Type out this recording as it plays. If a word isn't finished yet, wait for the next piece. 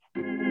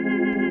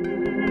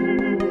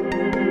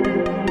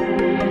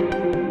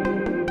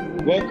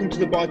Welcome to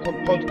the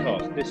BICOM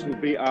podcast. This will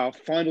be our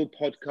final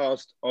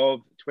podcast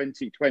of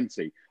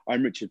 2020.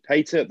 I'm Richard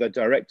Pater, the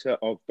director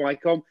of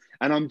BICOM,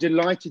 and I'm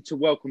delighted to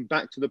welcome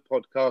back to the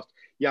podcast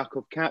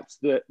Yaakov Katz,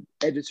 the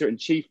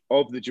editor-in-chief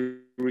of the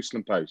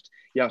Jerusalem Post.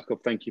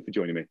 Yaakov, thank you for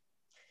joining me.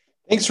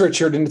 Thanks,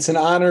 Richard. And it's an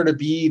honor to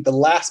be the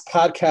last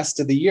podcast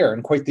of the year,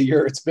 and quite the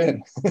year it's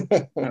been.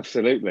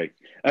 Absolutely.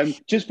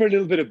 Just for a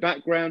little bit of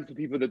background for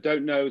people that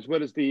don't know, as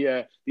well as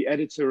the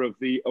editor of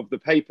the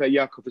paper,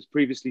 Yaakov has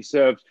previously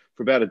served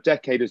for about a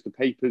decade as the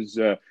paper's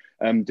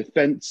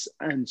defense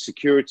and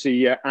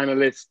security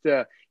analyst.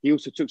 He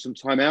also took some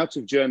time out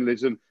of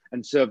journalism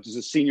and served as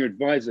a senior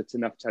advisor to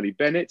Naftali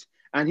Bennett.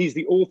 And he's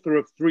the author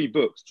of three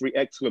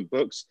excellent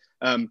books,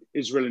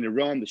 Israel and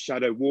Iran, The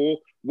Shadow War,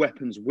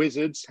 Weapons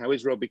Wizards, How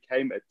Israel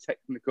Became a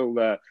Technical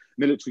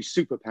Military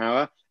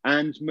Superpower,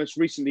 and most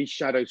recently,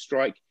 Shadow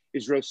Strike,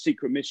 Israel's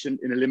Secret Mission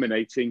in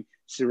Eliminating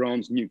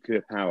Iran's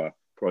Nuclear Power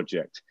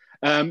Project.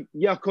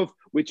 Yaakov,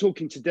 we're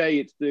talking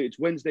today, it's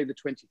Wednesday, the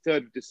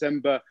 23rd of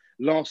December.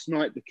 Last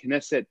night, the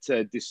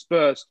Knesset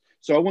dispersed.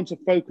 So I want to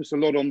focus a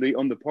lot on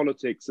the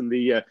politics and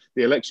the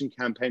election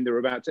campaign they're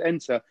about to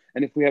enter.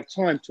 And if we have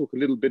time, talk a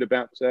little bit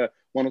about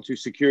one or two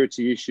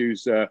security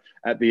issues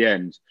at the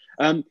end.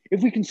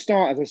 If we can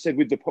start, as I said,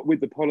 with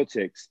the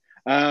politics.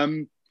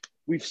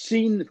 We've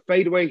seen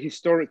fade away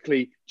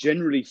historically,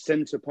 generally these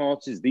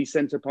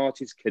centre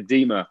parties,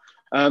 Kadima.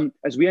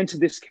 As we enter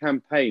this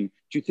campaign,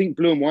 do you think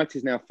blue and white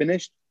is now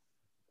finished?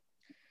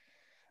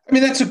 I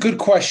mean, that's a good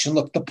question.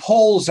 Look, the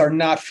polls are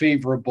not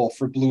favorable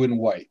for blue and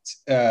white.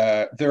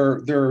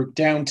 They're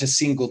down to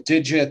single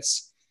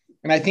digits.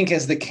 And I think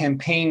as the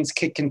campaigns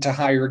kick into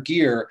higher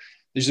gear,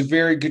 there's a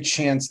very good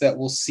chance that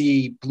we'll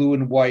see blue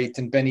and white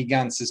and Benny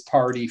Gantz's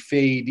party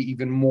fade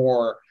even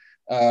more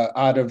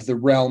out of the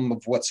realm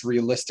of what's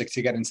realistic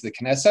to get into the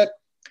Knesset.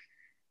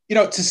 You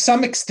know, to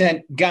some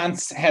extent,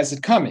 Gantz has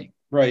it coming,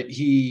 right?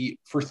 He,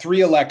 for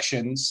three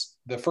elections,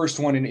 the first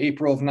one in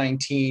April of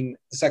 19,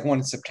 the second one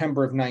in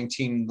September of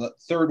 19, the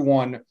third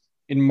one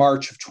in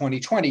March of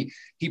 2020,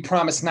 he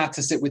promised not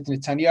to sit with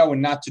Netanyahu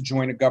and not to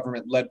join a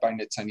government led by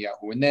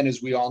Netanyahu. And then,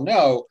 as we all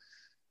know,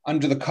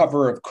 under the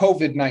cover of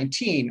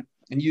COVID-19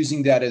 and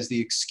using that as the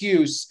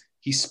excuse,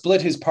 he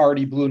split his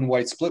party, blue and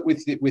white, split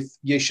with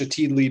Yesh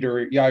Atid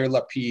leader Yair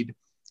Lapid,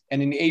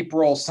 and in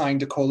April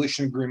signed a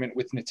coalition agreement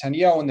with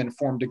Netanyahu and then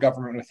formed a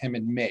government with him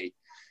in May.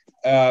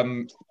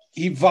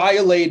 He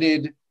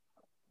violated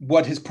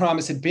what his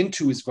promise had been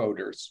to his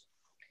voters.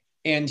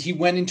 And he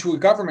went into a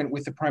government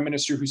with a prime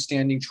minister who's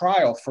standing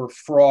trial for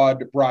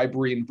fraud,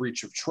 bribery, and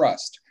breach of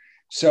trust.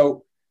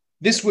 So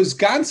this was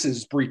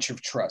Gantz's breach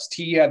of trust.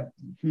 He had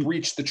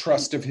breached the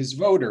trust of his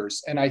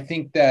voters. And I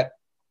think that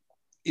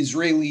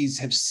Israelis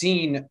have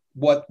seen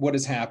what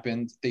has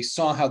happened. They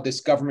saw how this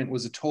government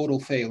was a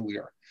total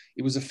failure.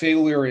 It was a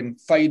failure in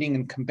fighting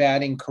and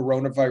combating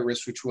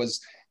coronavirus, which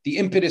was the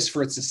impetus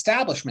for its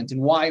establishment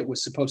and why it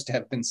was supposed to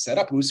have been set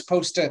up. It was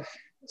supposed to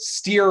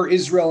steer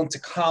Israel into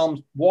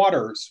calm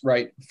waters,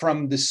 right,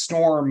 from the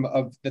storm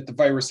that the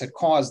virus had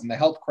caused and the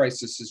health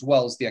crisis as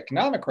well as the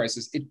economic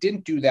crisis. It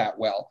didn't do that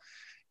well.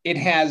 It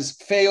has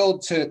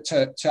failed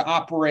to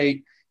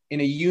operate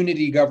in a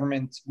unity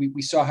government.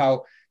 We saw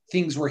how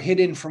things were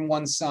hidden from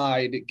one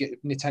side,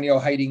 Netanyahu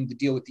hiding the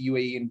deal with the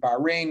UAE and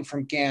Bahrain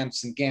from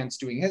Gantz and Gantz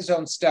doing his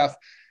own stuff.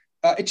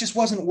 It just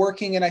wasn't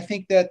working. And I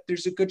think that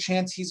there's a good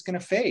chance he's going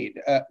to fade.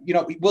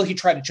 Will he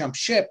try to jump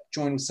ship,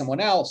 join with someone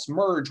else,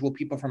 merge? Will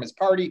people from his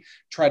party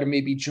try to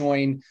maybe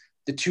join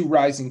the two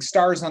rising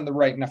stars on the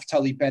right,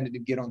 Naftali Bennett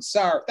and Gideon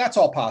Sa'ar? That's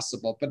all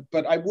possible.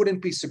 But I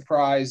wouldn't be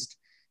surprised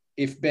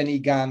if Benny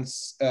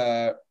Gantz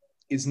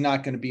is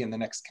not going to be in the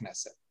next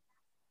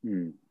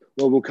Knesset.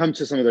 Well, we'll come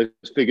to some of those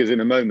figures in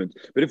a moment.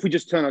 But if we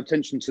just turn our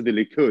attention to the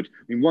Likud,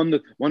 I mean,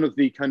 one of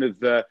the kind of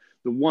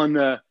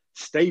the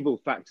stable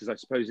factors, I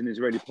suppose, in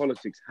Israeli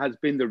politics has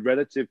been the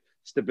relative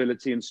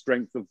stability and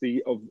strength of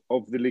the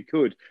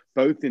Likud,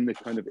 both in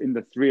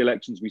the three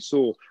elections we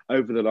saw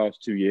over the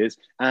last 2 years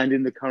and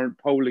in the current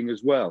polling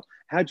as well.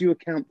 How do you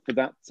account for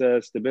that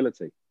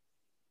stability?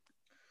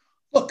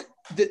 Look,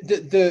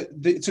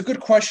 it's a good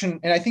question,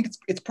 and I think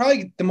it's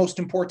probably the most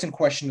important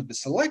question of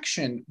this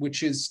election,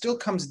 which still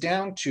comes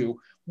down to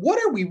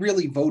what are we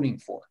really voting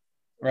for,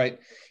 right?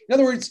 In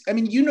other words, I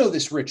mean, you know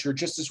this, Richard,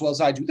 just as well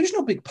as I do. There's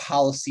no big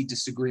policy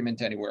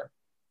disagreement anywhere,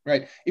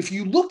 right? If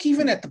you look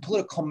even at the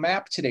political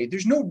map today,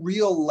 there's no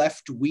real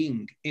left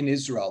wing in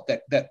Israel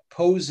that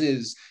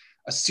poses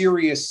a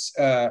serious,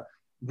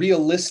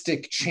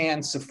 realistic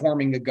chance of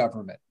forming a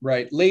government,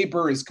 right?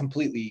 Labor is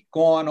completely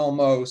gone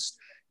almost.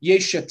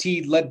 Yesh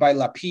Atid, led by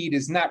Lapid,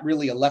 is not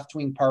really a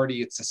left-wing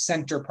party. It's a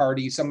center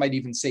party. Some might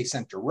even say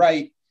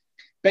center-right.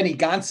 Benny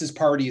Gantz's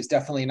party is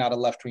definitely not a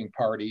left-wing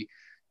party.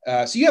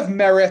 So you have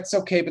Meretz,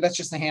 okay, but that's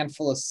just a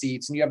handful of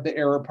seats. And you have the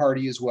Arab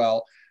Party as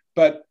well.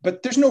 But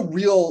there's no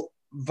real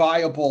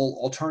viable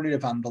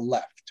alternative on the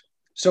left.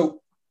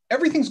 So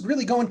everything's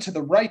really going to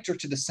the right or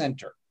to the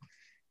center.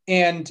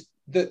 And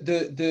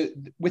the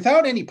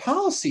without any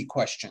policy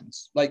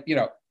questions, like,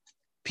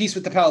 peace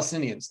with the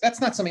Palestinians. That's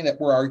not something that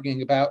we're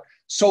arguing about.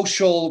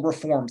 Social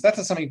reforms, that's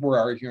not something we're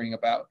arguing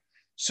about.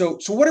 So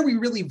what are we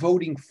really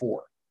voting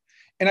for?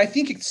 And I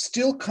think it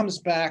still comes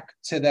back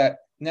to that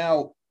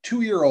now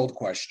 2-year-old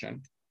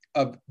question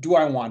of, do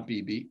I want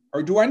Bibi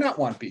or do I not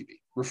want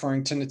Bibi,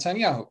 referring to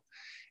Netanyahu?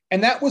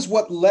 And that was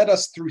what led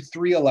us through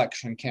 3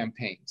 election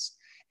campaigns.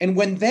 And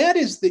when that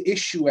is the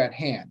issue at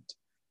hand,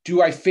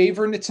 do I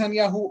favor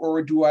Netanyahu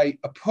or do I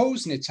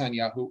oppose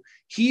Netanyahu?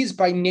 He's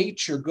by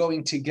nature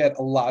going to get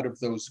a lot of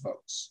those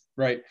votes,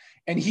 right?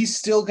 And he's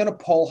still going to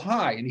poll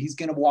high, and he's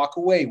going to walk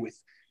away with,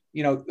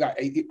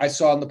 I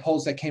saw in the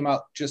polls that came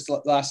out just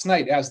last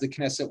night as the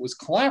Knesset was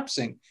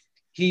collapsing,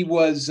 he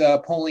was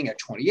polling at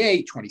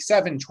 28,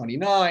 27,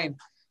 29.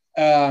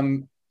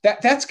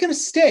 That's going to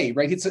stay,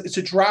 right? It's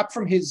a drop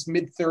from his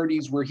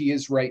mid-30s where he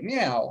is right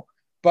now,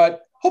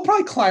 but he'll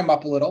probably climb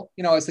up a little,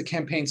 as the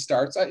campaign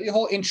starts.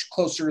 He'll inch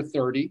closer to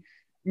 30,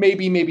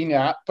 maybe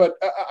not. But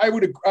I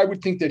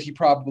would think that he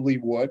probably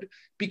would,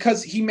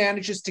 because he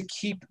manages to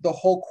keep the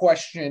whole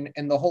question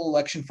and the whole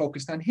election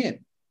focused on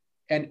him,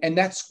 and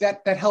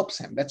that helps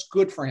him. That's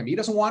good for him. He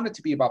doesn't want it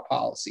to be about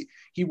policy.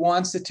 He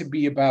wants it to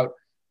be about,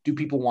 do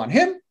people want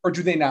him or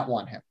do they not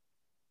want him?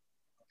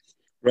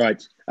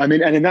 Right. I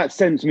mean, and in that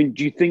sense, do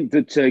you think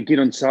that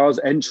Gideon Sa'ar's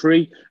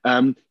entry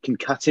can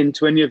cut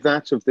into any of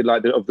that of the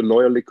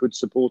loyal Likud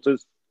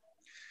supporters?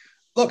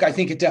 Look, I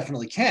think it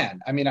definitely can.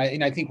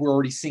 I think we're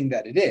already seeing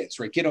that it is,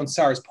 right. Gideon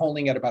Sa'ar is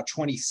polling at about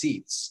 20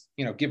 seats,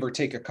 give or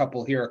take a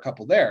couple here, a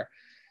couple there.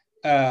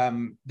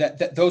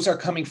 That those are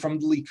coming from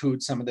the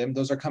Likud. Some of them,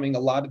 those are coming, a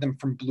lot of them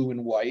from Blue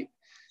and White.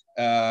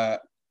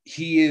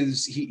 He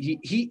is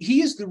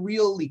the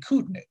real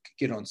Likudnik,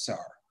 Gideon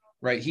Sa'ar.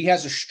 Right, he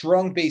has a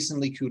strong base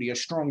in Likud. He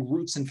has strong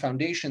roots and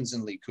foundations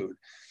in Likud,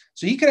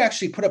 so he could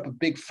actually put up a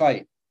big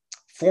fight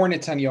for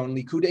Netanyahu in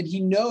Likud. And he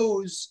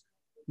knows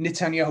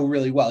Netanyahu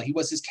really well. He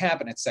was his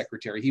cabinet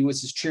secretary. He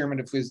was his chairman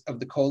of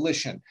the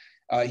coalition.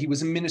 He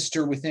was a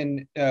minister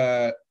within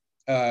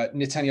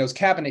Netanyahu's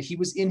cabinet. He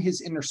was in his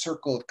inner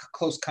circle of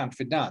close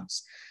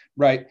confidants.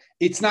 Right,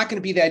 it's not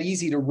going to be that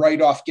easy to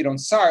write off Gideon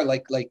Sa'ar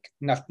like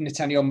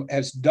Netanyahu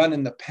has done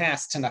in the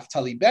past to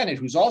Naftali Bennett,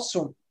 who's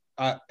also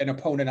an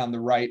opponent on the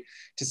right,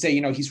 to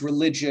say, he's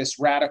religious,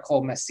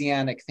 radical,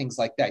 messianic, things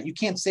like that. You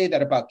can't say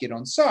that about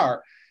Gideon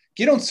Sa'ar.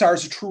 Gideon Sa'ar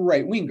is a true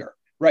right-winger,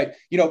 right?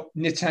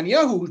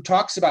 Netanyahu, who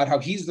talks about how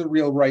he's the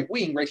real right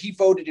wing, right? He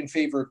voted in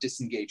favor of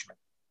disengagement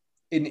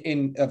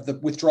of the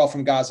withdrawal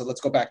from Gaza. Let's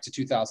go back to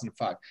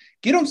 2005.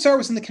 Gideon Sa'ar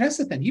was in the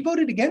Knesset then. He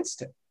voted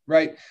against it,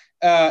 right?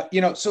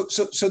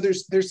 So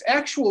there's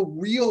actual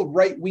real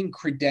right-wing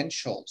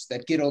credentials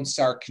that Gideon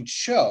Sa'ar can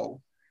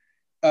show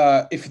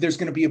if there's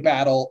going to be a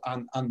battle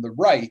on the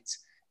right,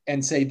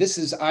 and say,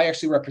 I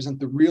actually represent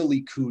the real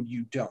Likud,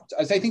 you don't.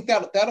 As I think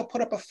that'll put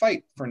up a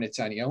fight for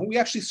Netanyahu. We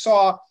actually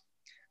saw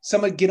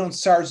some of Gideon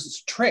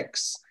Sa'ar's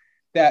tricks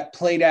that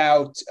played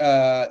out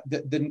 2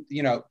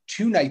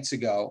 nights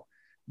ago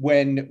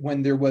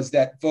when there was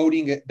that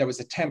voting, there was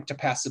attempt to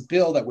pass a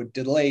bill that would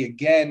delay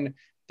again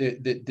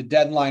the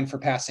deadline for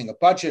passing a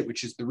budget,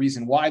 which is the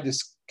reason why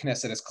this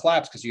Knesset has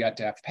collapsed, because you had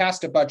to have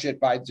passed a budget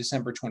by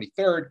December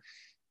 23rd.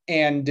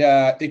 And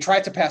they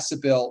tried to pass the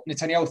bill.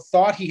 Netanyahu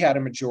thought he had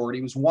a majority.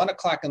 It was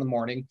 1:00 in the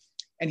morning.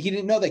 And he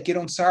didn't know that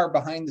Gideon Sa'ar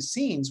behind the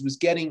scenes was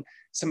getting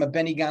some of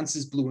Benny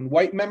Gantz's Blue and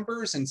White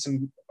members and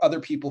some other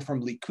people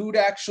from Likud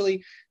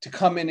actually to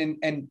come in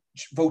and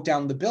vote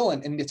down the bill.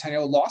 And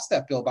Netanyahu lost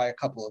that bill by a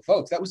couple of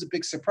votes. That was a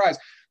big surprise.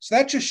 So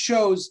that just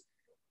shows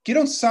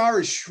Gideon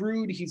Sa'ar is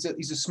shrewd. He's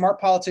a smart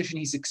politician.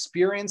 He's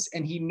experienced,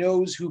 and he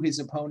knows who his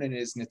opponent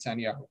is,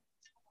 Netanyahu.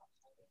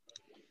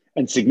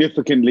 And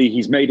significantly,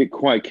 he's made it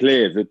quite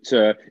clear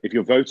that if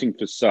you're voting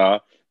for Sa'ar,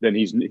 then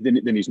he's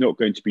not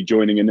going to be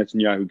joining a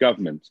Netanyahu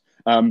government.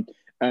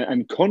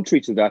 And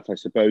contrary to that, I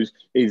suppose,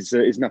 is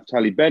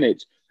Naftali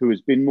Bennett, who has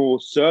been more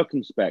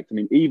circumspect.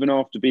 Even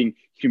after being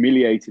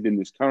humiliated in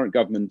this current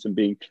government and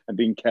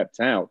being kept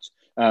out,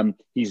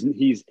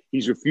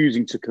 he's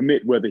refusing to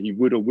commit whether he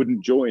would or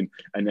wouldn't join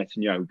a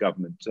Netanyahu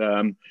government.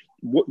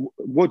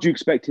 What do you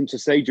expect him to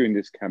say during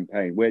this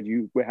campaign?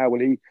 How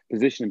will he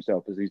position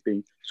himself as he's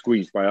being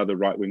squeezed by other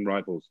right-wing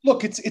rivals?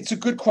 Look, it's a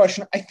good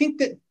question. I think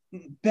that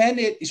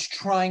Bennett is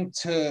trying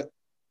to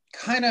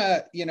kind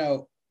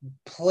of,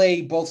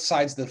 play both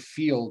sides of the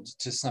field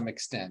to some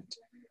extent.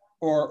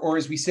 Or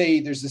as we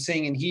say, there's a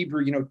saying in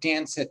Hebrew,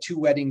 dance at 2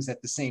 weddings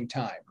at the same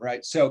time,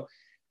 right? So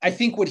I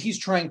think what he's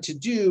trying to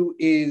do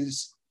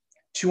is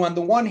to, on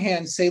the one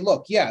hand, say,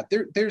 look, yeah,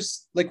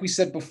 there's, like we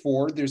said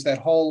before, there's that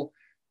whole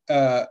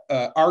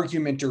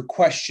argument or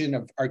question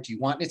of, do you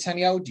want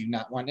Netanyahu? Do you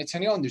not want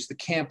Netanyahu? And there's the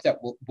camp that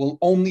will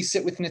only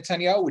sit with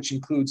Netanyahu, which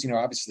includes,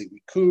 obviously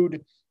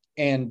Likud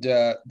and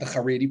the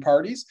Haredi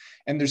parties.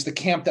 And there's the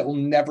camp that will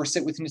never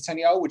sit with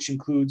Netanyahu, which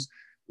includes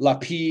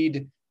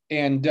Lapid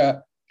and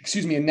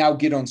now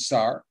Gideon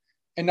Sa'ar.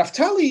 And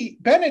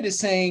Naftali Bennett is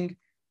saying,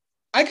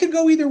 I could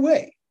go either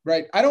way,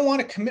 right? I don't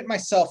want to commit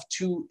myself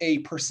to a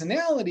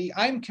personality.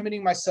 I'm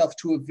committing myself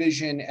to a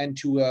vision and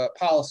to a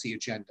policy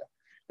agenda.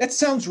 That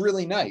sounds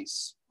really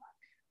nice.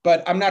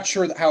 but I'm not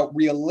sure how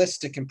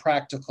realistic and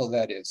practical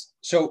that is.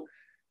 So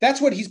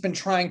that's what he's been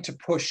trying to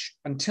push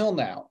until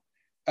now.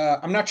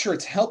 I'm not sure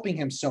it's helping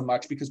him so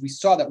much because we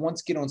saw that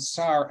once Gideon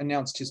Sa'ar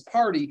announced his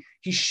party,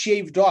 he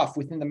shaved off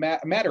within the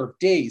matter of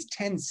days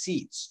 10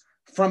 seats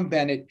from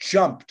Bennett,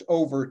 jumped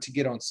over to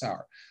Gideon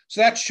Sa'ar.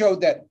 So that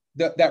showed that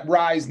that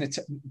rise.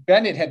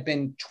 Bennett had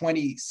been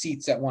 20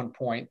 seats at one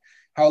point,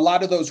 how a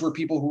lot of those were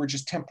people who were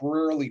just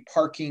temporarily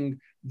parking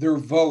their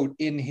vote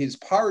in his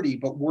party,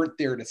 but weren't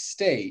there to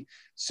stay.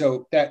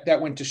 So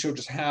that went to show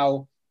just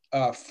how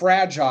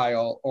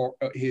fragile or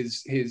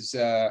his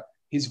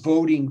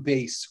voting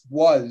base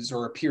was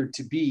or appeared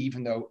to be,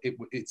 even though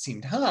it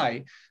seemed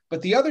high.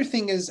 But the other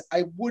thing is,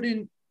 I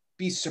wouldn't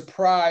be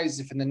surprised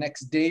if in the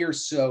next day or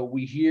so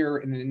we hear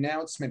an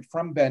announcement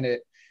from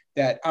Bennett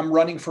that I'm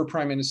running for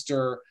prime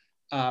minister,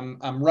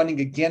 I'm running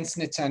against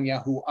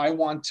Netanyahu, I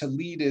want to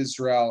lead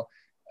Israel,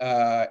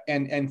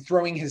 and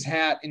throwing his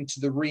hat into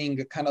the ring,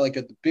 kind of like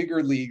at the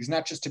bigger leagues,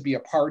 not just to be a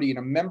party and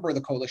a member of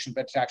the coalition,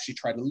 but to actually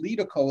try to lead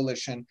a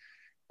coalition.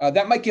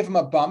 That might give him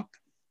a bump.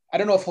 I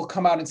don't know if he'll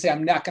come out and say,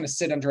 I'm not going to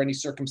sit under any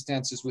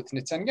circumstances with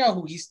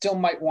Netanyahu. He still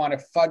might want to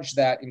fudge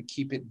that and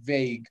keep it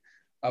vague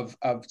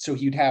so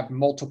he'd have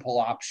multiple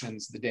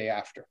options the day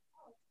after.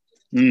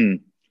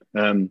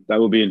 That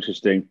will be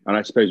interesting. And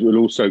I suppose it will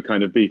also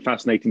kind of be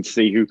fascinating to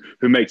see who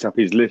makes up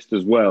his list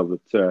as well,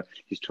 that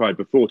he's tried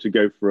before to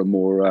go for a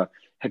more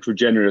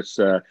heterogeneous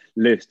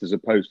list as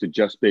opposed to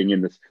just being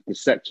in the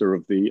sector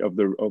of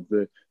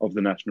the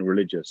national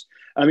religious.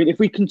 I mean, if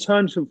we can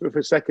turn for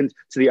a second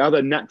to the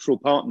other natural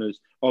partners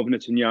of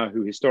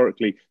Netanyahu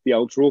historically, the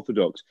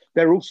ultra-Orthodox,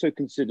 they're also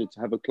considered to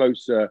have a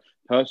closer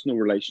personal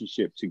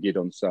relationship to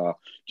Gideon Sa'ar.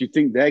 Do you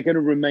think they're going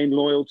to remain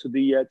loyal to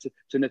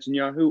to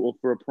Netanyahu, or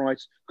for a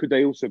price could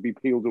they also be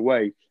peeled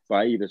away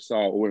by either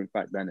Sa'ar or in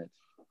fact Bennett?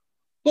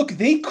 Look,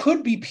 they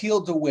could be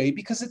peeled away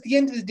because at the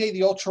end of the day,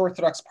 the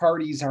ultra-Orthodox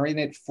parties are in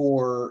it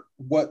for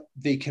what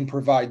they can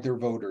provide their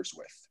voters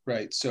with,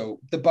 right? So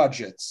the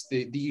budgets,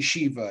 the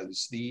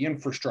yeshivas, the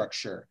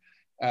infrastructure,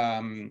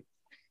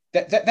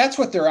 that's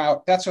what they're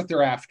out. That's what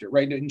they're after,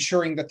 right?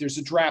 Ensuring that there's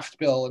a draft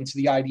bill into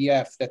the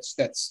IDF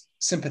that's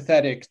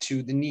sympathetic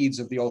to the needs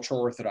of the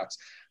ultra-Orthodox.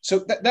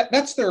 So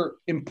that's their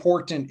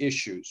important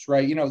issues,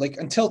 right? You know, like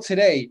until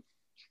today,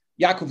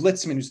 Yaakov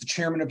Litzman, who's the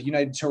chairman of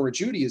United Torah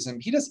Judaism,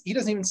 he doesn't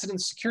even sit in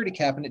the security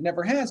cabinet,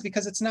 never has,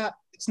 because it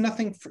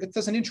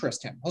doesn't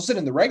interest him. He'll sit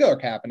in the regular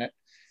cabinet,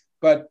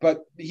 but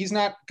he's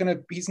not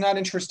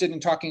interested in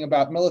talking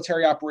about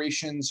military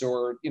operations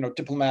or, you know,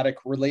 diplomatic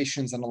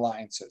relations and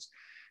alliances.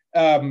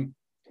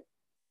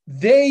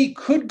 They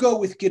could go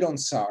with Gideon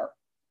Sa'ar,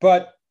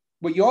 but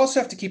what you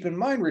also have to keep in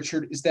mind,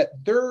 Richard, is that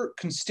their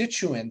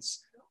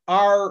constituents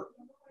are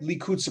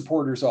Likud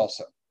supporters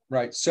also,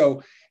 right?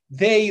 So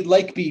they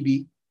like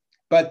Bibi,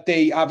 but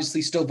they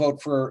obviously still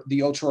vote for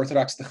the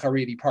ultra-Orthodox, the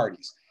Haredi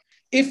parties.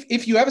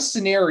 If you have a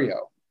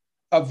scenario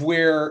of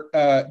where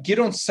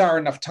Gideon Sa'ar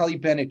and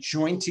Naftali Bennett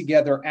join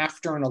together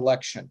after an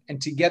election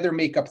and together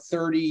make up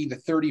 30 to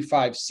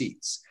 35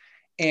 seats,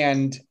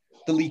 and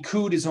the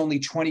Likud is only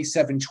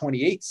 27,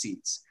 28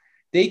 seats,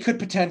 they could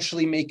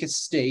potentially make a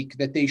stake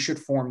that they should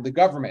form the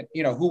government.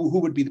 You know, who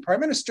would be the prime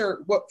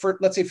minister?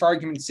 Let's say for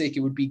argument's sake, it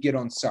would be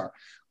Gideon Sa'ar.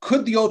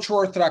 Could the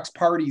ultra-Orthodox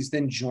parties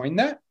then join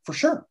that? For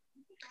sure.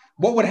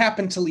 What would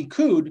happen to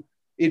Likud?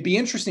 It'd be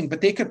interesting, but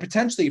they could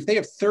potentially, if they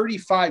have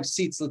 35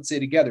 seats, let's say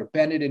together,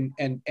 Bennett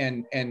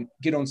and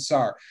Gideon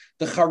Sa'ar,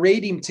 the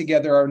Haredim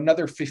together are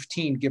another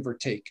 15, give or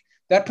take.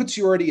 That puts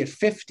you already at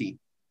 50.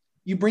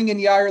 You bring in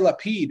Yair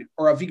Lapid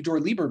or Avigdor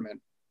Lieberman,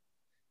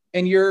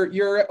 and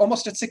you're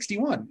almost at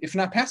 61, if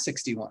not past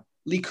 61.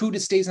 Likud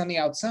stays on the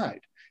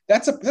outside.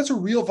 That's a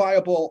real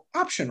viable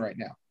option right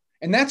now,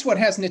 and that's what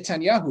has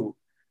Netanyahu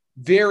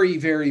very,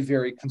 very,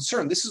 very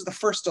concerned. This is the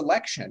first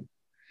election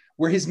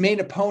where his main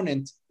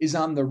opponent is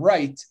on the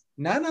right,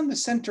 not on the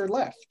center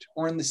left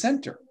or in the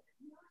center.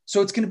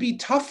 So it's going to be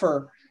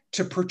tougher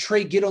to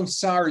portray Gideon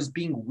Sa'ar as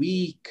being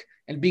weak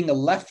and being a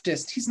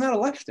leftist. He's not a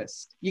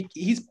leftist.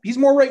 He's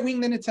more right-wing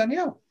than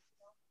Netanyahu.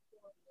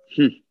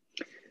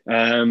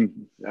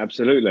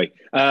 Absolutely.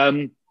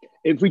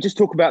 If we just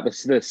talk about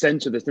the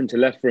centre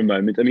left for a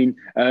moment, I mean,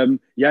 Yair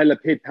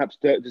Lapid perhaps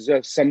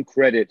deserves some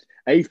credit,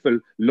 for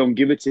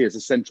longevity as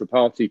a central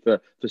party for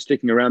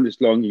sticking around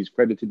this long. He's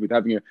credited with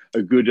having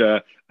a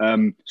good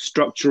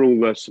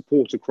structural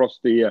support across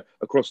the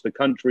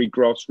country,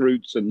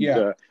 grassroots, and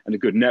a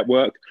good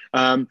network.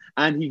 And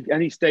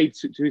he stayed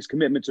to his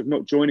commitment of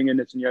not joining a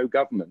Netanyahu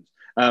government.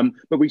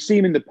 But we see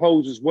him in the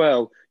polls as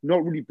well,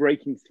 not really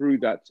breaking through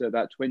that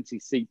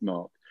 20-seat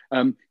mark.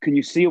 Can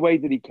you see a way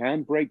that he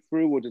can break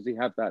through, or does he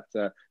have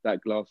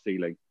that glass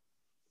ceiling?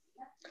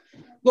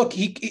 Look,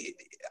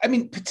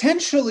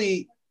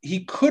 potentially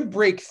he could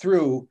break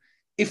through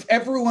if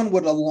everyone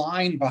would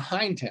align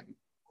behind him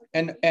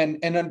and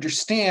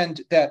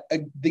understand that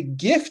the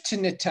gift to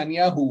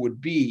Netanyahu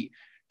would be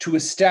to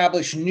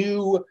establish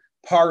new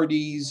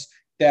parties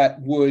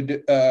that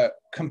would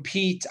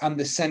compete on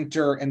the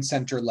center and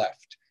center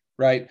left,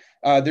 right?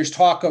 There's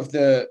talk of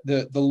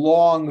the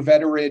long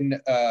veteran,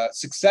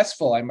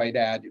 successful, I might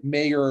add,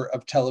 mayor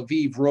of Tel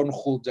Aviv, Ron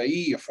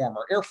Huldai, a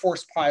former Air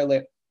Force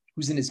pilot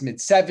who's in his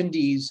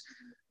mid-70s,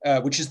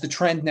 which is the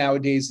trend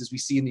nowadays, as we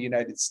see in the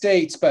United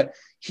States. But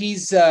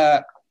he's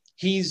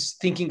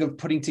thinking of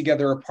putting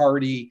together a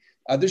party.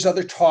 There's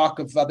other talk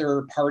of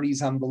other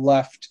parties on the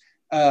left.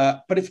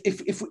 But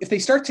if they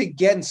start to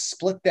again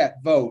split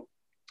that vote,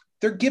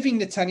 they're giving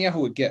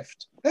Netanyahu a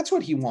gift. That's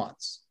what he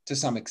wants to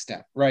some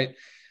extent, right?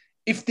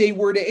 If they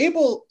were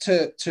able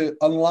to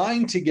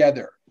align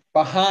together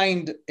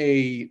behind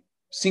a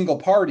single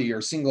party or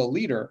single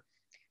leader,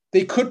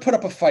 they could put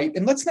up a fight.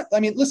 And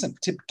listen,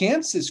 to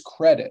Gantz's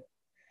credit,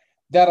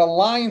 that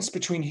alliance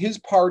between his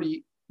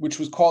party, which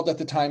was called at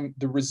the time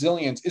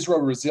Israel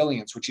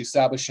Resilience, which he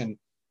established in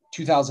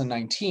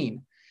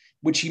 2019,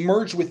 which he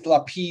merged with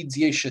Lapid's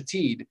Yesh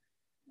Atid,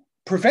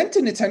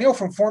 prevented Netanyahu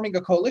from forming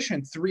a coalition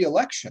in 3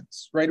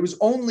 elections, right? It was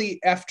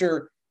only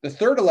after the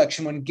 3rd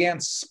election, when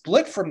Gantz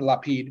split from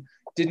Lapid,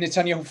 did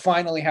Netanyahu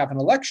finally have an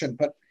election.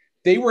 But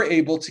they were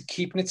able to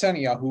keep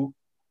Netanyahu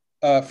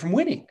from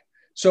winning.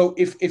 So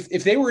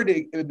if they were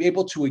to be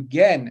able to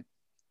again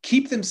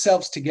keep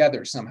themselves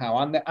together somehow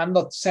on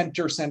the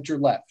center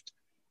left,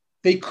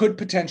 they could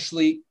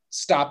potentially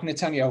stop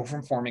Netanyahu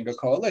from forming a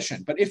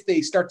coalition. But if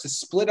they start to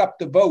split up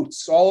the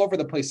votes all over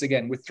the place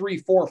again with 3,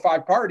 4,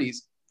 5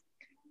 parties,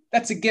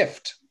 that's a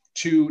gift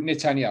to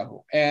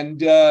Netanyahu.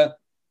 And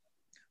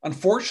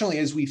unfortunately,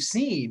 as we've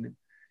seen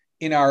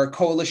in our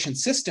coalition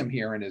system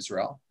here in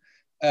Israel,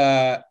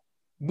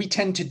 we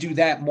tend to do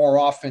that more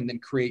often than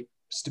create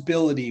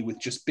stability with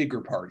just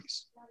bigger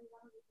parties.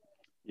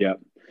 Yeah.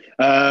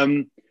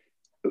 During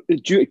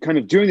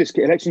this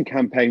election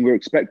campaign, we're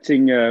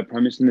expecting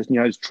Prime Minister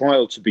Netanyahu's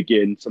trial to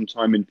begin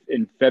sometime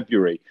in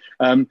February.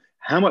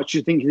 How much do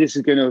you think this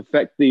is going to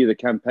affect the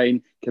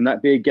campaign? Can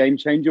that be a game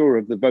changer, or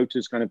have the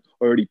voters kind of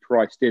already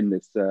priced in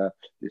the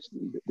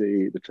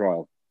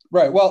trial?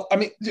 Right. Well, I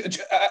mean,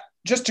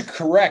 just to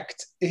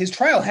correct, his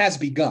trial has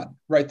begun.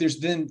 Right. There's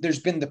been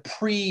the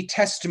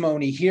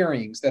pre-testimony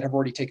hearings that have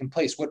already taken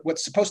place.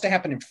 What's supposed to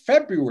happen in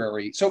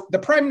February? So the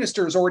prime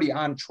minister is already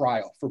on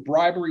trial for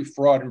bribery,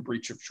 fraud, and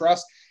breach of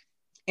trust,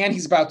 and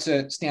he's about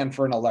to stand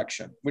for an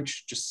election,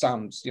 which just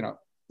sounds,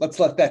 let's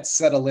let that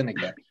settle in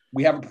again.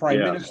 We have a prime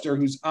minister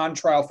who's on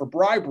trial for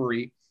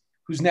bribery,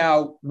 who's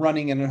now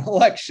running in an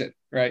election.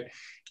 Right.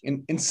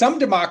 In some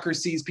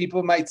democracies,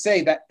 people might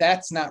say that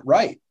that's not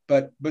right,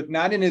 but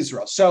not in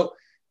Israel. So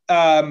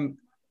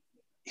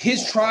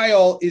his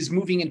trial is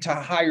moving into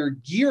higher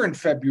gear in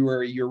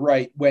February. You're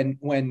right,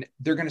 when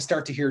they're going to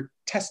start to hear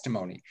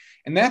testimony,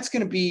 and that's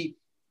going to be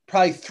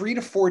probably 3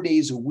 to 4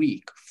 days a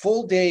week,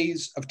 full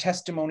days of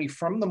testimony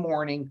from the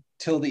morning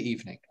till the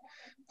evening.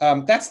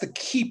 That's the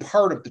key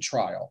part of the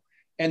trial,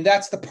 and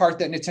that's the part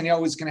that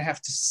Netanyahu is going to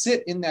have to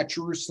sit in that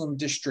Jerusalem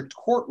district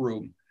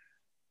courtroom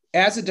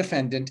as a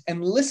defendant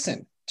and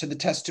listen to the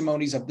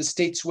testimonies of the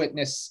state's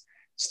witnesses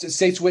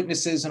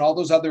and all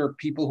those other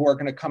people who are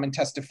going to come and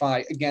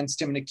testify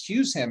against him and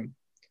accuse him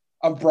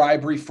of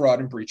bribery, fraud,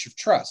 and breach of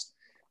trust.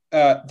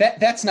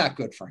 That's not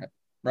good for him,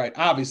 right?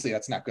 Obviously,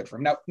 that's not good for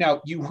him.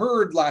 Now you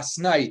heard last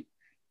night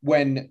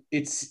when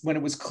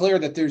it was clear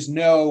that there's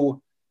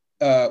no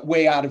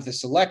way out of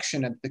this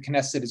election and the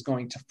Knesset is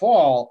going to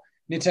fall.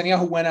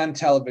 Netanyahu went on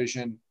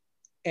television,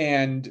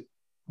 and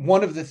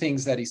one of the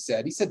things that he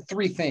said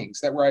 3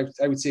 things that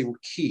I would say were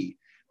key.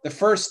 The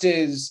first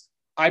is,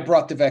 I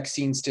brought the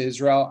vaccines to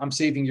Israel. I'm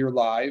saving your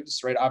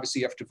lives, right?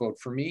 Obviously, you have to vote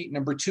for me.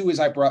 Number 2 is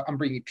I'm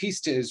bringing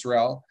peace to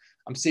Israel.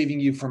 I'm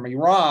saving you from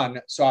Iran.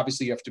 So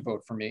obviously, you have to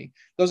vote for me.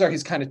 Those are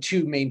his kind of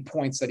 2 main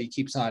points that he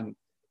keeps on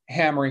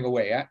hammering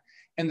away at.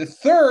 And the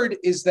third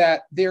is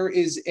that there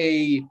is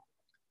a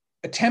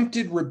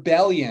attempted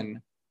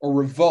rebellion or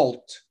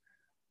revolt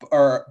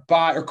or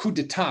coup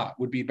d'etat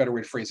would be a better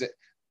way to phrase it,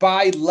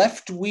 by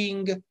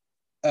left-wing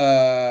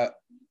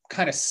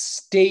kind of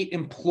state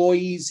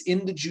employees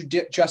in the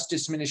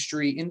justice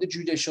ministry, in the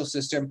judicial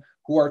system,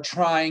 who are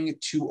trying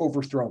to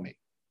overthrow me,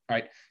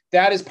 right?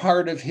 That is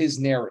part of his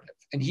narrative.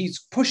 And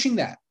he's pushing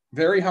that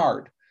very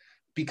hard,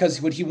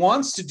 because what he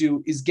wants to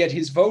do is get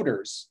his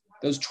voters,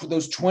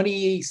 those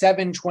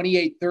 27,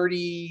 28,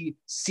 30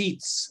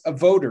 seats of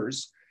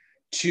voters,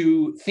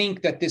 to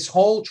think that this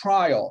whole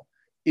trial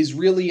is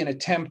really an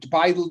attempt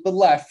by the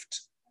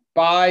left,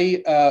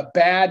 by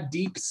bad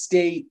deep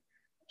state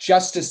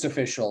justice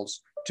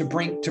officials to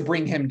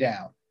bring him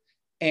down,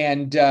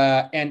 and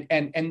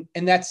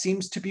that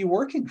seems to be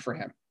working for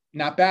him,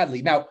 not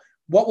badly. Now,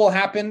 what will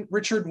happen,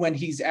 Richard, when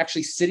he's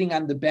actually sitting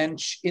on the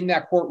bench in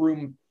that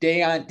courtroom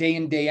day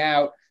in, day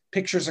out?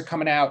 Pictures are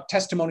coming out,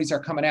 testimonies are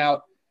coming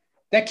out.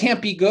 That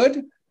can't be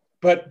good,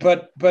 but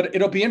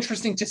it'll be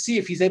interesting to see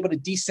if he's able to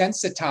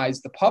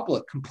desensitize the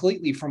public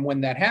completely from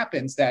when that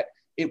happens, that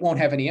it won't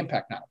have any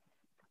impact now.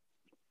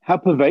 How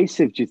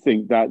pervasive do you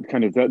think that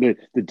kind of the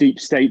deep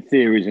state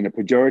theories in a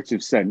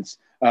pejorative sense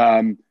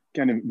kind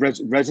of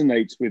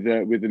resonates with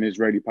an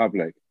Israeli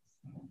public?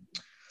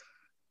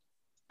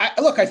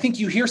 I think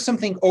you hear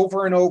something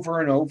over and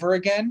over and over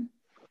again,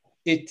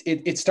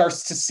 it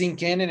starts to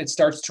sink in and it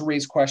starts to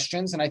raise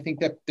questions. And I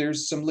think that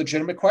there's some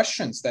legitimate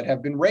questions that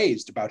have been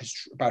raised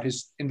about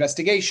his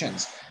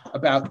investigations,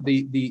 about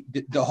the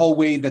whole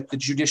way that the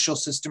judicial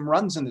system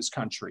runs in this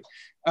country.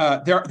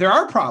 There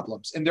are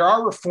problems and there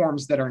are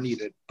reforms that are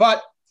needed,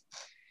 but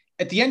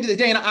at the end of the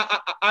day, and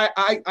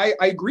I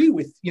agree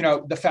with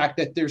the fact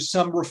that there's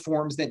some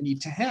reforms that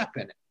need to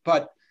happen,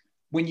 but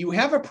when you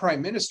have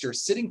a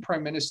sitting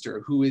prime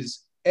minister who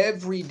is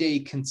every day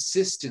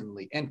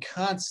consistently and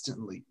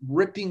constantly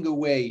ripping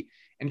away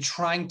and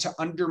trying to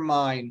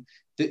undermine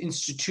the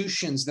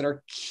institutions that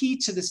are key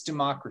to this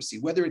democracy,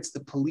 whether it's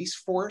the police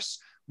force,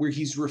 where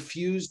he's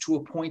refused to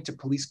appoint a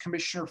police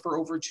commissioner for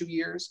over 2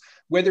 years,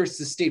 whether it's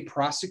the state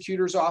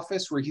prosecutor's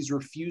office, where he's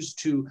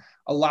refused to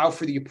allow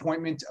for the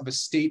appointment of a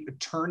state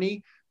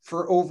attorney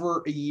for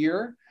over a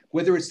year,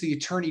 whether it's the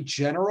attorney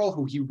general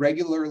who he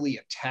regularly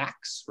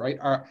attacks, right?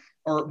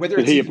 Or whether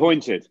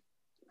it's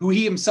who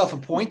he himself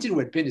appointed, who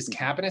had been his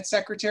cabinet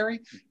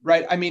secretary,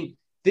 right? I mean,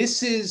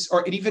 this is,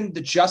 or even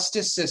the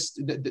justice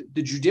system,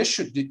 the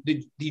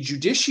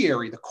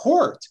judiciary, the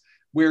court,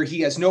 where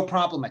he has no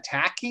problem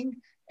attacking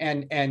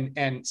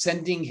and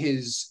sending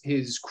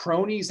his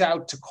cronies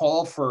out to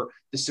call for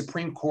the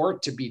Supreme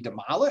Court to be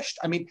demolished.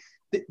 I mean,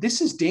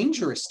 this is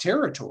dangerous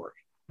territory,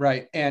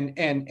 right?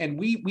 And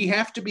we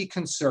have to be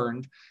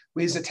concerned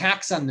with his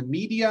attacks on the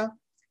media,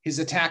 his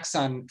attacks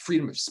on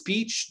freedom of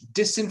speech,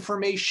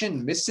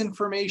 disinformation,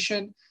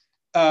 misinformation.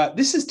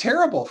 This is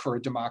terrible for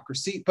a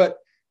democracy,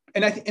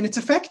 and it's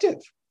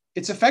effective.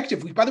 It's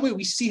effective. By the way,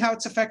 we see how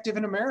it's effective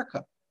in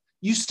America.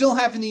 You still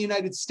have in the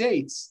United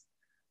States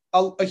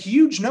a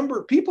huge number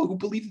of people who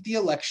believe that the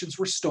elections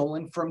were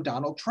stolen from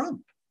Donald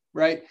Trump,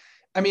 right?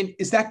 I mean,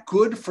 is that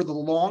good for the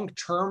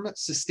long-term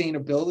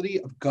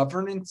sustainability of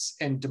governance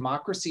and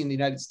democracy in the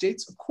United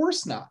States? Of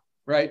course not,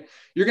 right?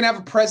 You're going to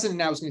have a president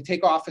now who's going to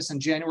take office on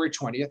January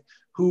 20th,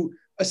 who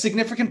a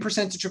significant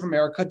percentage of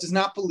America does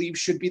not believe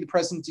should be the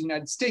president of the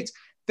United States.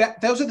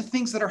 Those are the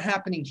things that are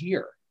happening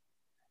here.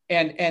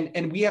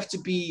 And we have to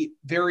be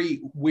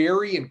very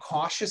wary and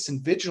cautious and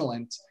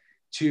vigilant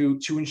to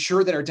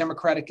ensure that our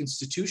democratic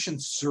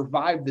institutions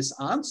survive this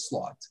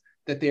onslaught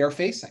that they are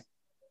facing.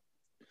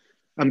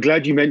 I'm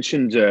glad you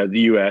mentioned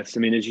the US. I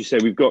mean, as you say,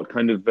 we've got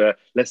kind of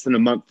less than a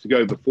month to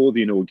go before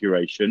the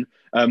inauguration.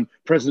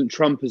 President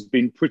Trump has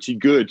been pretty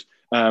good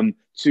to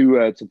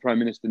Prime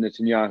Minister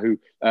Netanyahu,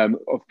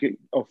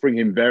 offering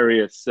him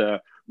various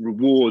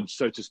rewards,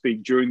 so to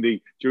speak, during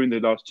the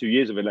last 2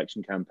 years of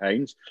election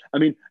campaigns. I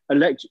mean,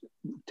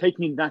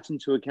 taking that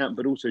into account,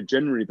 but also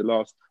generally the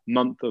last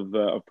month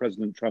of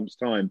President Trump's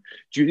time,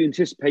 do you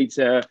anticipate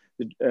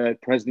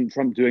President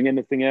Trump doing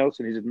anything else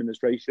in his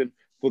administration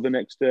for the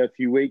next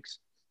few weeks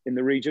in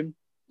the region?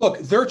 Look,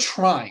 they're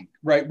trying,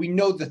 right? We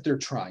know that they're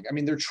trying. I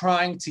mean, they're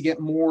trying to get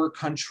more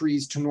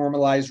countries to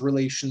normalize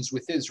relations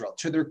with Israel.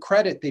 To their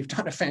credit, they've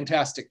done a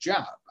fantastic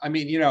job. I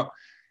mean,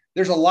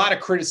 there's a lot of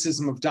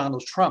criticism of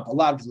Donald Trump, a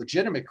lot of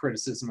legitimate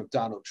criticism of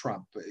Donald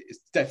Trump. It's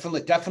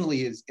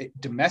definitely is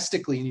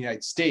domestically in the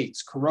United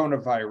States,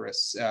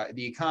 coronavirus,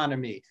 the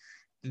economy,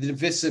 the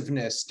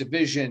divisiveness,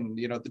 division,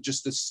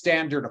 just the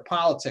standard of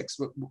politics,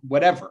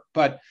 whatever.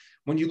 But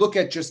when you look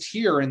at just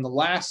here in the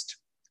last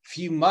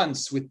few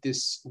months with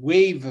this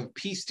wave of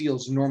peace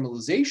deals and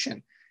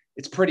normalization,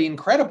 it's pretty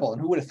incredible.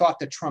 And who would have thought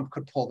that Trump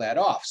could pull that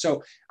off?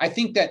 So I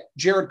think that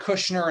Jared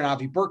Kushner and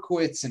Avi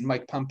Berkowitz and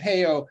Mike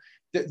Pompeo,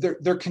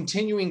 they're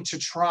continuing to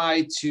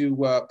try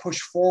to push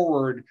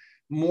forward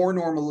more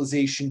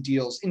normalization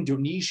deals.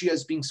 Indonesia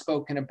is being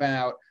spoken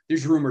about.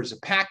 There's rumors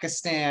of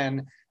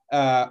Pakistan.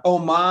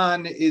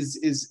 Oman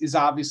is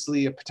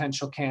obviously a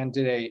potential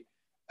candidate.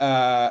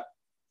 I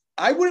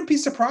wouldn't be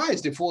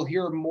surprised if we'll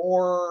hear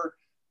more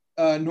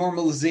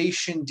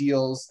normalization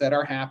deals that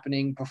are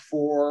happening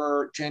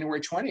before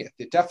January 20th.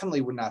 It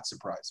definitely would not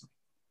surprise me.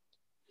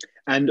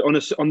 And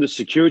on the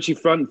security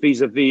front,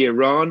 vis-a-vis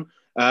Iran,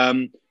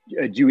 do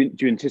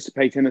you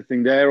anticipate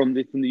anything there from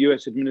the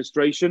US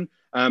administration?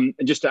 And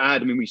just to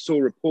add, I mean, we saw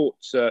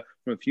reports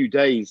from a few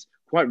days,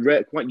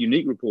 quite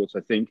unique reports,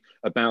 I think,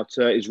 about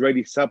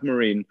Israeli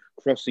submarine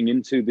crossing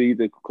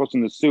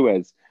the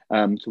Suez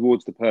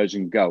towards the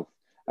Persian Gulf.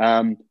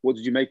 What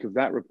did you make of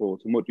that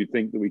report, and what do you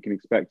think that we can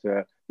expect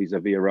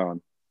vis-a-vis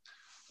Iran?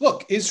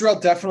 Look, Israel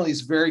definitely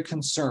is very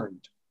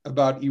concerned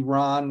about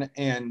Iran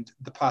and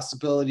the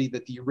possibility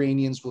that the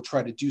Iranians will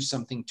try to do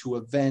something to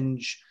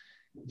avenge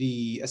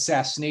the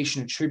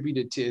assassination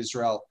attributed to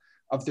Israel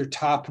of their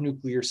top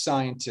nuclear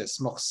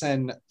scientist,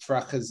 Mohsen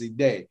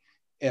Fakhrizadeh,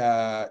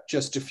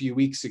 just a few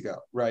weeks ago,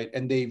 right?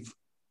 And they've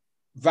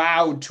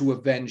vowed to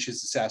avenge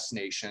his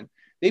assassination.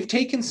 They've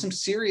taken some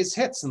serious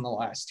hits in the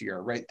last year,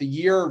 right? The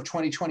year of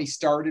 2020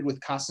 started with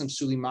Qasem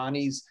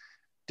Soleimani's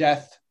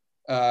death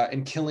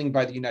and killing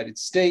by the United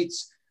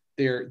States.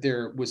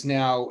 There was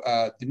now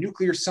the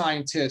nuclear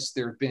scientist.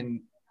 There have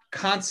been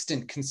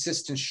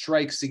consistent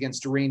strikes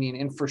against Iranian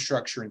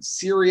infrastructure in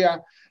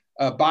Syria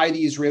by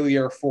the Israeli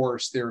Air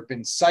Force. There have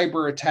been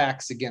cyber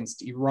attacks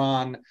against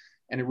Iran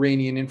and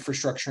Iranian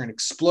infrastructure and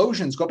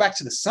explosions. Go back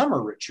to the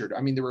summer, Richard.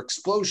 I mean, there were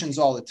explosions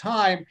all the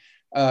time.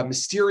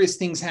 mysterious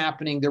things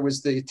happening. There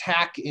was the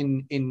attack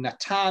in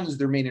Natanz,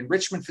 their main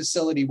enrichment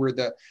facility, where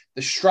the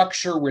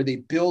structure where they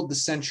build the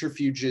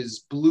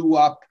centrifuges blew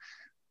up,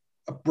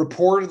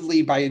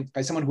 reportedly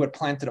by someone who had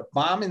planted a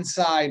bomb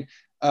inside.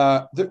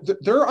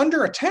 They're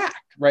under attack,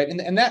 right?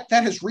 And that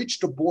has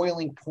reached a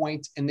boiling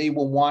point, and they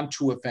will want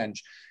to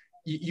avenge.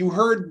 You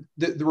heard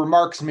the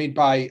remarks made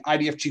by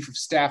IDF Chief of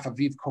Staff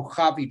Aviv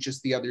Kochavi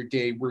just the other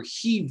day, where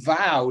he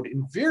vowed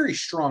in very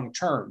strong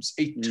terms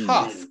a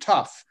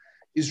tough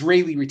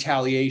Israeli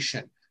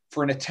retaliation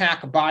for an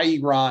attack by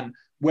Iran,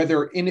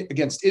 whether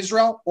against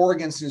Israel or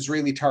against an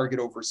Israeli target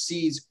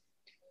overseas.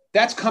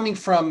 That's coming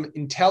from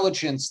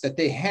intelligence that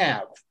they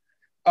have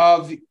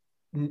of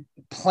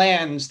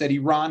plans that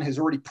Iran has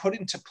already put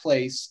into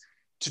place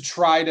to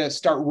try to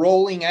start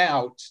rolling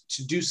out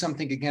to do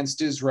something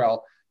against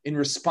Israel in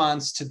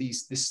response to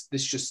this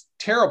just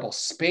terrible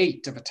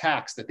spate of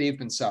attacks that they've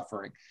been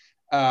suffering.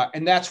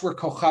 And that's where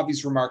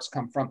Kochavi's remarks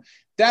come from.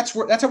 That's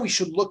how we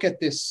should look at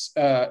this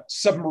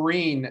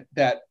submarine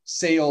that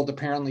sailed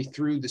apparently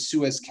through the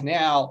Suez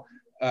Canal,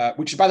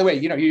 which, by the way,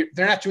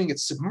 they're not doing it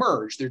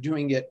submerged. They're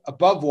doing it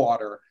above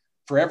water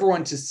for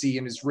everyone to see,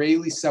 an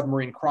Israeli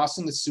submarine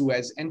crossing the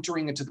Suez,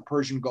 entering into the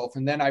Persian Gulf,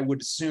 and then I would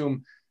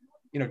assume,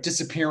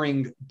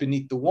 disappearing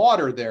beneath the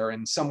water there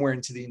and somewhere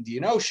into the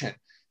Indian Ocean.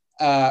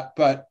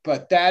 But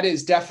that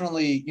is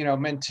definitely,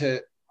 meant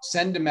to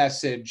send a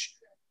message.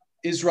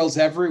 Israel's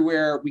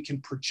everywhere. We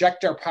can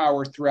project our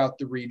power throughout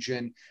the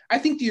region. I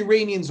think the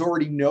Iranians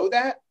already know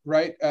that,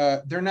 right?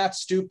 They're not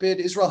stupid.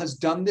 Israel has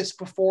done this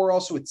before.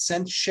 Also, it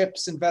sent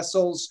ships and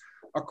vessels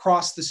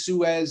across the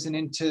Suez and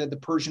into the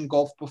Persian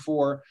Gulf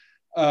before.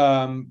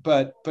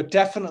 But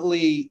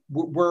definitely,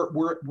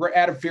 we're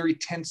at a very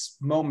tense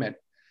moment.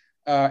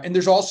 And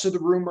there's also the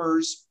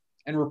rumors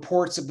and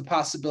reports of the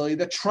possibility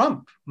that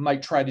Trump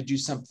might try to do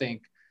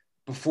something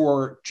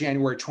before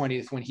January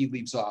 20th when he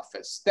leaves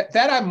office.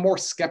 That I'm more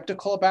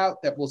skeptical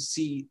about, that we'll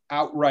see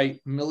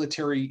outright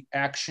military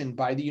action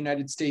by the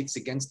United States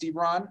against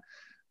Iran.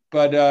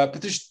 But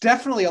there's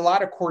definitely a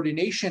lot of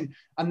coordination.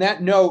 On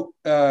that note,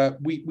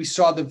 we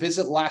saw the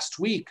visit last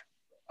week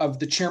of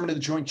the chairman of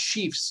the Joint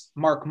Chiefs,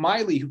 Mark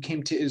Milley, who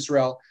came to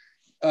Israel,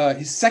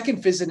 his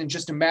second visit in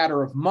just a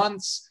matter of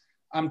months.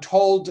 I'm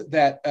told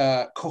that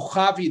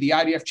Kochavi, the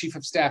IDF chief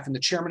of staff, and the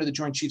chairman of the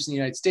Joint Chiefs in the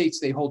United States,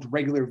 they hold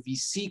regular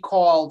VC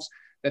calls,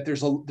 that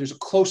there's a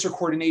closer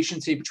coordination,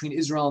 say, between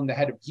Israel and the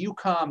head of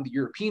EUCOM, the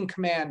European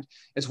Command,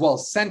 as well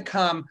as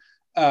CENTCOM,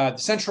 the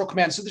Central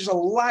Command. So there's a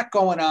lot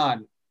going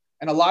on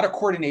and a lot of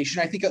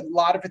coordination. I think a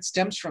lot of it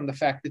stems from the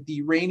fact that the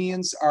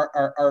Iranians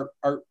are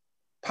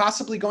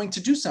possibly going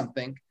to do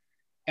something,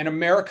 and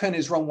America and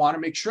Israel want to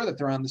make sure that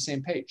they're on the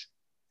same page.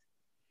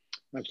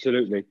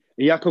 Absolutely.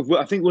 Yaakov,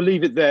 I think we'll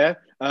leave it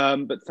there.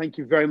 But thank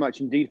you very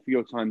much indeed for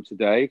your time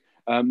today.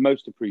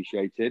 Most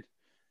appreciated.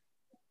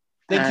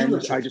 Thank you,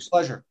 Richard.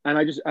 Pleasure. And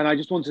I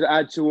just wanted to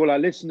add to all our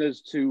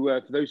listeners,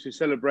 for those who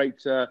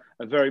celebrate a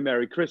very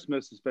Merry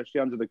Christmas, especially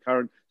under the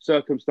current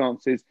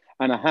circumstances,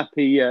 and a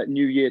Happy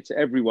New Year to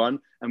everyone.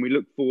 And we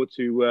look forward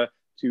to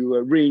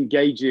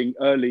re-engaging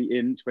early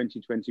in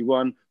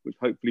 2021, which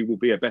hopefully will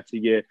be a better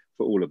year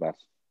for all of us.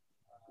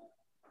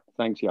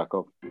 Thanks,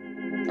 Yaakov.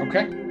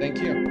 Okay,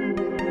 thank you.